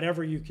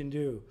 Whatever you can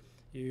do,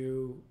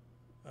 you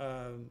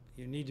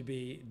need to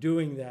be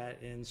doing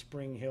that in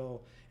Spring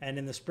Hill and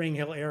in the Spring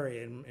Hill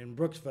area, in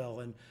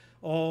Brooksville and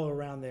all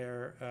around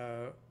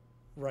there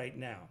right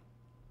now.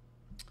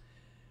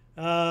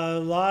 A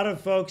lot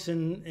of folks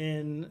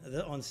in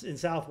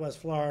Southwest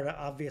Florida,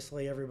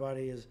 obviously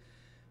everybody is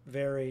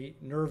very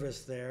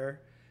nervous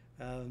there,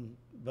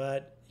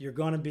 but you're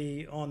going to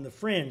be on the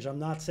fringe. I'm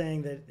not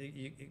saying that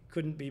it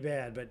couldn't be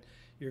bad, but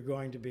you're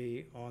going to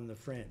be on the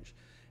fringe.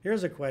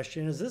 Here's a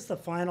question. Is this the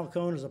final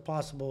cone or is a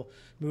possible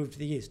move to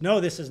the east? No,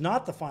 this is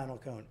not the final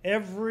cone.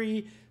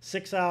 Every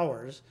 6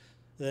 hours,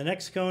 the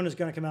next cone is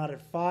going to come out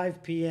at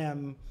 5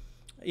 p.m.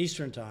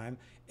 Eastern time.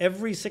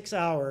 Every 6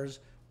 hours,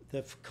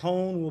 the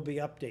cone will be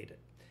updated.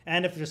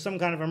 And if there's some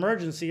kind of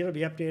emergency, it'll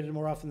be updated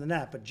more often than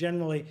that, but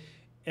generally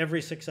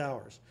every 6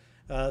 hours.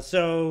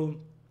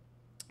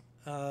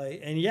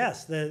 And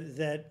yes,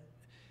 that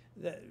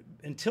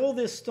until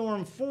this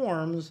storm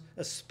forms,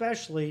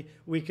 especially,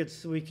 we could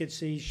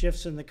see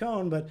shifts in the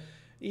cone. But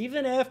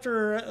even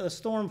after a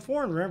storm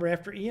formed, remember,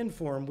 after Ian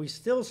formed, we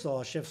still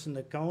saw shifts in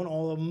the cone,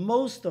 although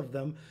most of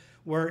them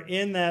were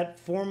in that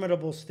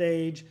formidable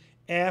stage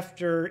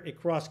after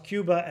it crossed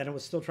Cuba and it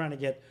was still trying to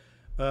get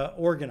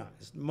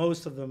organized.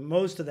 Most of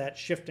that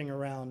shifting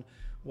around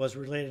was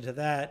related to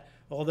that.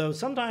 Although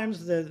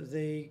sometimes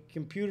the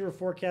computer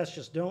forecasts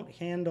just don't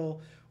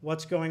handle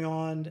what's going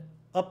on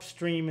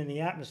upstream in the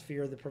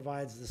atmosphere that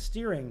provides the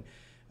steering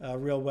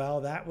real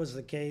well. That was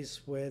the case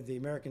with the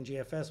American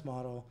GFS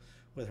model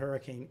with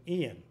Hurricane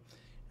Ian.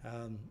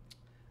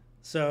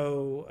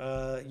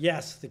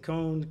 Yes, the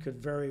cone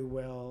could very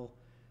well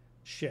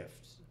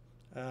shift.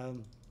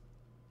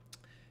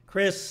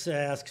 Chris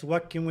asks,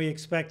 what can we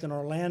expect in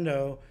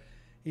Orlando?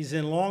 He's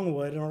in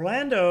Longwood. In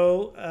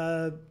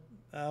Orlando,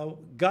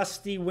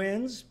 gusty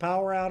winds,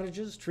 power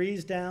outages,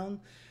 trees down,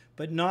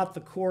 but not the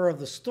core of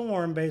the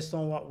storm based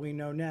on what we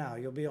know now.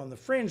 You'll be on the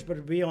fringe, but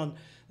it'll be on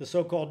the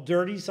so-called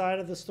dirty side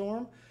of the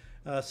storm.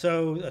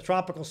 So a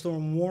tropical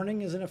storm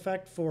warning is in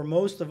effect for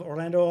most of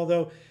Orlando,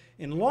 although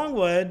in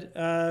Longwood,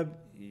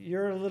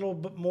 you're a little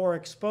bit more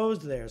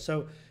exposed there.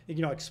 So,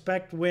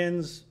 expect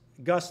winds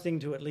gusting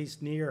to at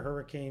least near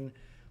hurricane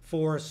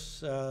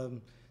force.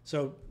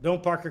 So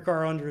don't park your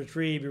car under a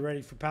tree. Be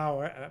ready for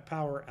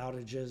power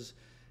outages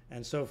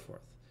and so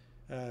forth.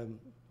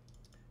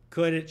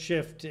 Could it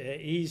shift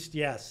east?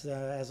 Yes,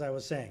 as I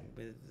was saying.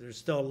 There's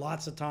still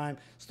lots of time.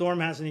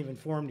 Storm hasn't even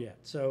formed yet.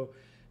 So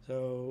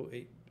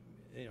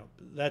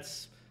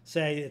let's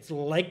say it's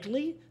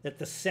likely that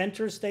the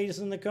center stays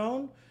in the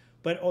cone,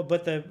 but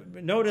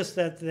notice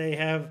that they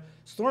have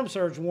storm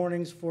surge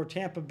warnings for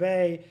Tampa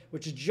Bay,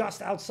 which is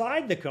just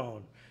outside the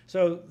cone.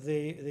 So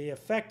the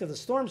effect of the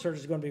storm surge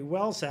is going to be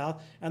well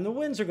south, and the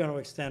winds are going to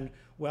extend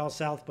well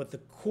south, but the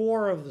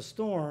core of the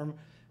storm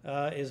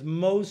is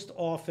most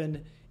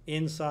often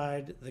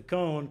inside the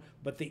cone,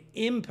 but the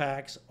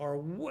impacts are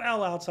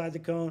well outside the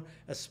cone,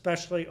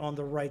 especially on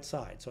the right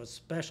side. So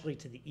especially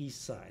to the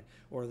east side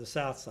or the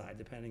south side,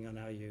 depending on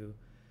how you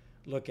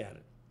look at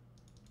it.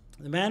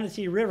 The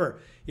Manatee River.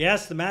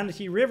 Yes, the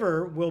Manatee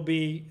River will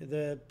be,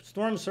 the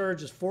storm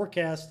surge is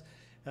forecast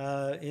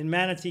in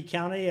Manatee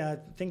County. I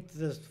think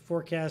the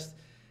forecast,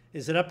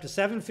 is it up to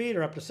 7 feet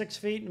or up to 6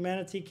 feet in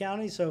Manatee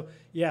County? So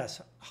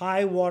yes,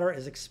 high water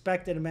is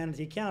expected in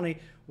Manatee County.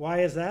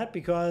 Why is that?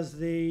 Because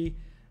the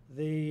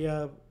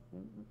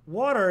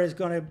water is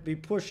going to be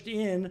pushed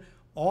in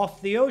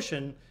off the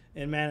ocean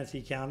in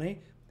Manatee County,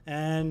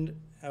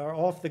 or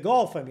off the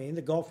Gulf. I mean,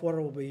 the Gulf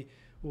water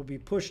will be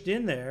pushed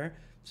in there,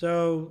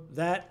 so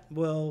that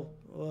will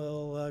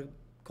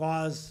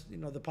cause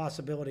the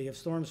possibility of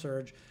storm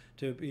surge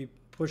to be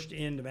pushed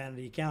into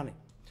Manatee County.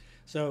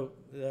 So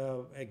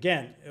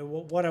again,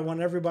 what I want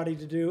everybody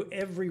to do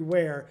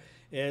everywhere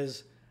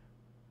is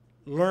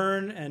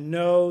learn and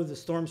know the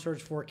storm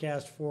surge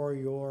forecast for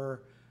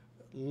your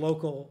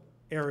local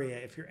area.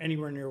 If you're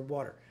anywhere near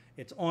water,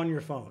 it's on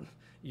your phone.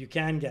 You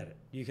can get it.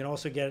 You can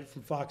also get it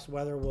from Fox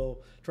Weather. We'll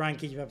try and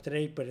keep you up to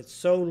date, but it's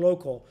so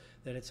local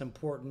that it's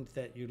important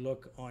that you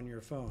look on your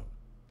phone.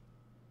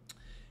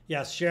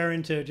 Yes,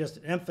 Sharon, to just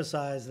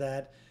emphasize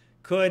that,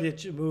 could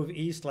it move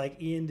east like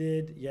Ian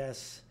did?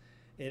 Yes,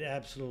 it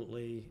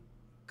absolutely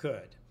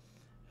could.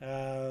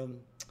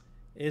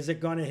 Is it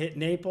going to hit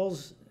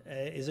Naples?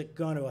 Is it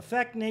going to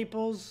affect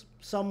Naples?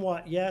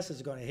 Somewhat, yes.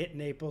 Is it going to hit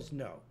Naples?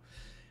 No.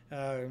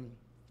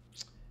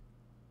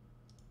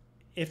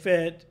 If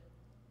it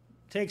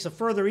takes a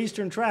further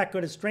eastern track,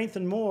 could it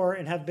strengthen more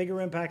and have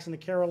bigger impacts in the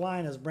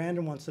Carolinas?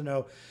 Brandon wants to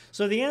know.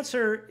 So the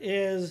answer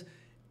is,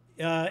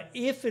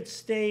 if it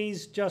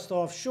stays just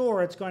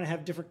offshore, it's going to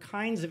have different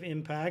kinds of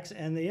impacts,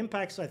 and the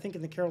impacts, I think,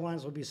 in the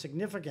Carolinas will be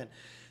significant.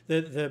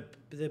 The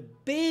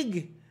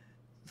big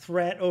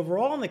threat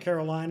overall in the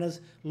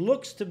Carolinas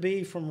looks to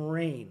be from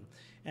rain,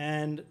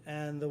 and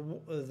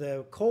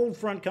the cold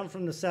front comes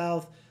from the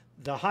south,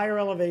 the higher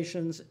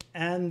elevations,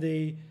 and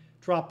the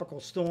tropical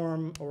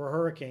storm or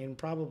hurricane,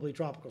 probably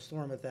tropical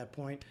storm at that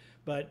point,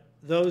 but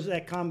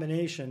that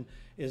combination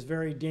is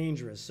very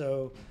dangerous.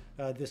 So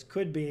this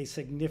could be a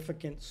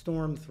significant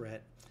storm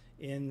threat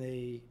in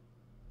the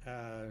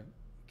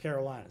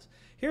Carolinas.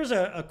 Here's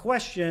a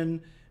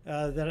question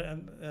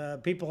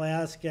that people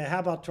ask, how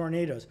about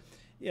tornadoes?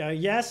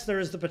 Yes, there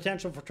is the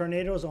potential for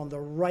tornadoes on the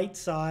right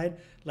side.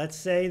 Let's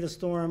say the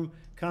storm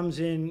comes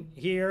in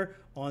here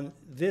on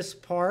this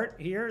part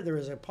here. There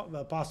is a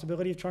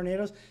possibility of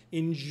tornadoes.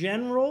 In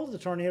general, the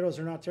tornadoes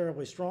are not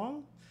terribly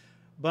strong,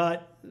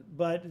 but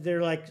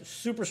they're like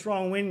super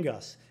strong wind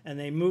gusts, and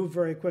they move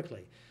very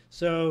quickly.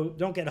 So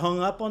don't get hung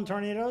up on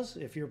tornadoes.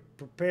 If you're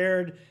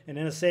prepared and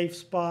in a safe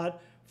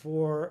spot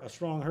for a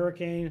strong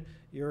hurricane,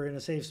 you're in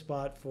a safe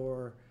spot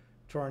for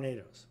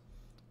tornadoes.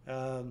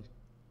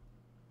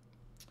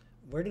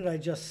 Where did I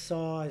just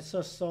saw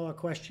a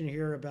question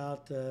here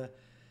about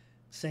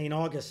St.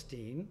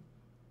 Augustine.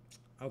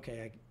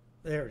 Okay,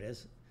 there it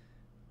is.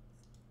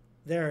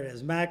 There it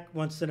is. Mac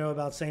wants to know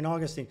about St.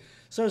 Augustine.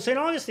 So St.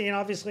 Augustine,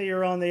 obviously,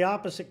 you're on the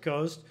opposite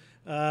coast.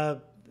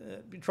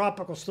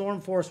 Tropical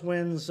storm force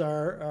winds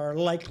are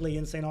likely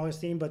in St.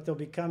 Augustine, but they'll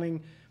be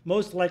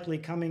most likely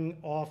coming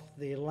off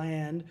the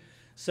land.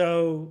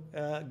 So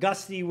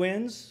gusty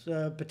winds,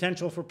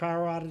 potential for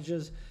power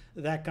outages,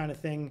 that kind of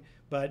thing.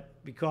 But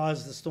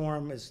because the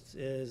storm this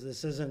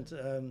isn't,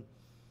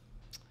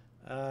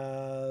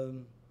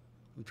 I'm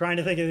trying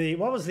to think of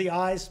what was the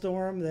eye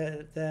storm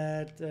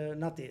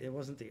it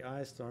wasn't the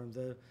eye storm,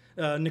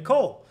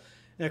 Nicole.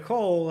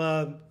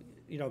 Nicole,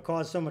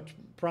 caused so much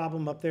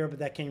problem up there, but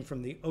that came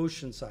from the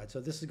ocean side. So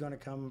this is going to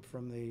come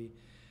from the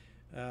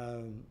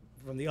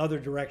other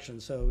direction.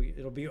 So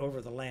it'll be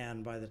over the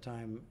land by the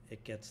time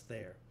it gets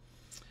there.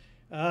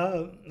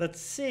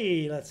 Let's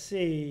see.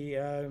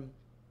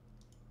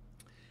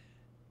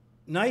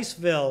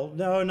 Niceville.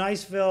 No,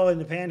 Niceville in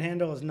the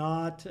Panhandle is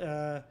not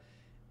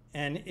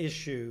an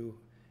issue.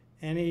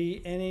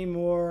 Any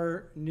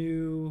more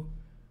new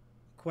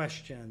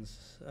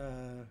questions?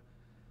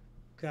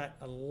 got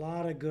a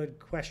lot of good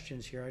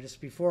questions here.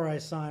 Before I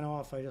sign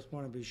off, I just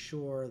want to be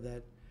sure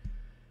that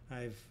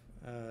I've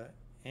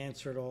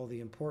answered all the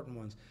important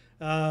ones.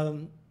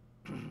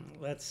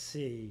 Let's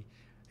see.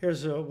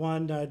 Here's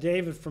one,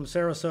 David from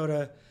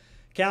Sarasota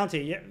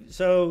County. Yeah,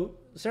 so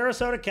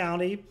Sarasota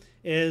County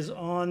is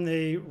on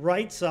the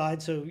right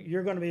side, so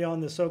you're going to be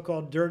on the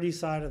so-called dirty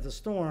side of the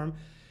storm.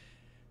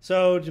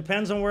 So it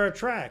depends on where it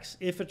tracks.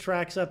 If it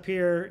tracks up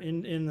here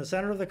in the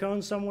center of the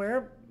cone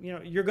somewhere,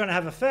 you're going to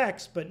have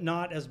effects, but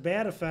not as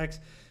bad effects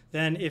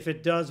than if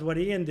it does what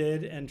Ian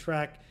did and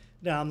track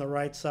down the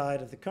right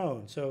side of the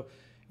cone. So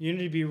you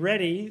need to be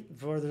ready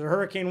for the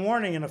hurricane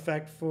warning in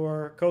effect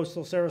for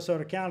coastal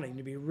Sarasota County. You need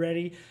to be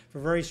ready for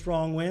very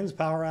strong winds,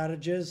 power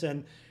outages,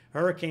 and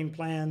hurricane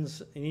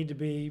plans need to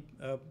be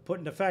put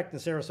into effect in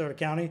Sarasota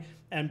County,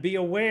 and be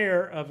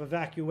aware of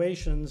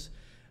evacuations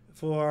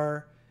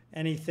for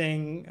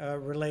anything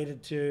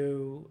related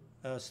to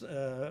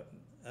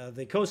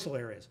the coastal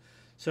areas.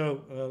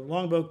 So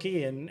Longboat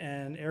Key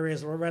and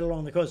areas right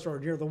along the coast or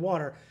near the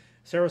water,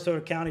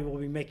 Sarasota County will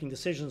be making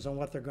decisions on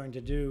what they're going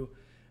to do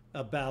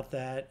about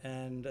that,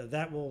 and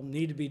that will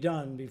need to be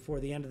done before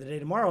the end of the day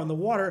tomorrow. And the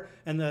water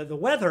and the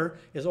weather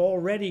is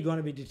already going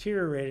to be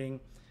deteriorating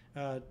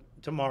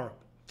tomorrow.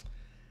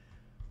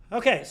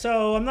 Okay,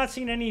 so I'm not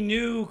seeing any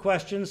new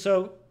questions,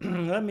 so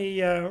let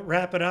me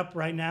wrap it up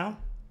right now.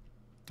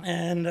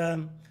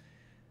 And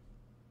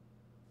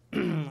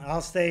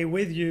I'll stay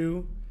with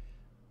you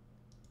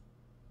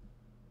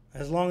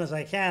as long as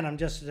I can. I'm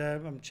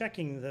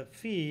checking the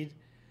feed.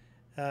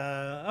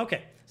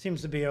 Okay,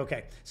 seems to be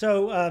okay.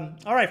 So,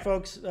 all right,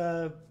 folks,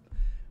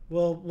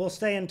 we'll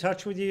stay in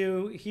touch with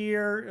you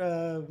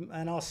here,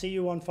 and I'll see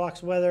you on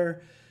Fox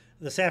Weather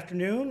this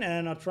afternoon,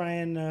 and I'll try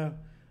and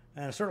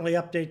certainly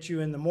update you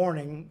in the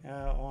morning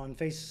on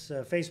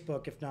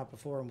Facebook, if not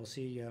before, and we'll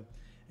see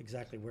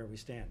exactly where we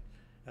stand.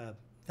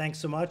 Thanks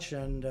so much,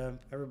 and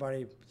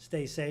everybody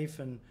stay safe,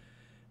 and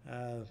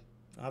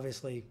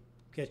obviously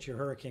get your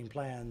hurricane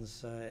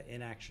plans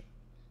in action.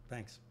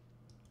 Thanks.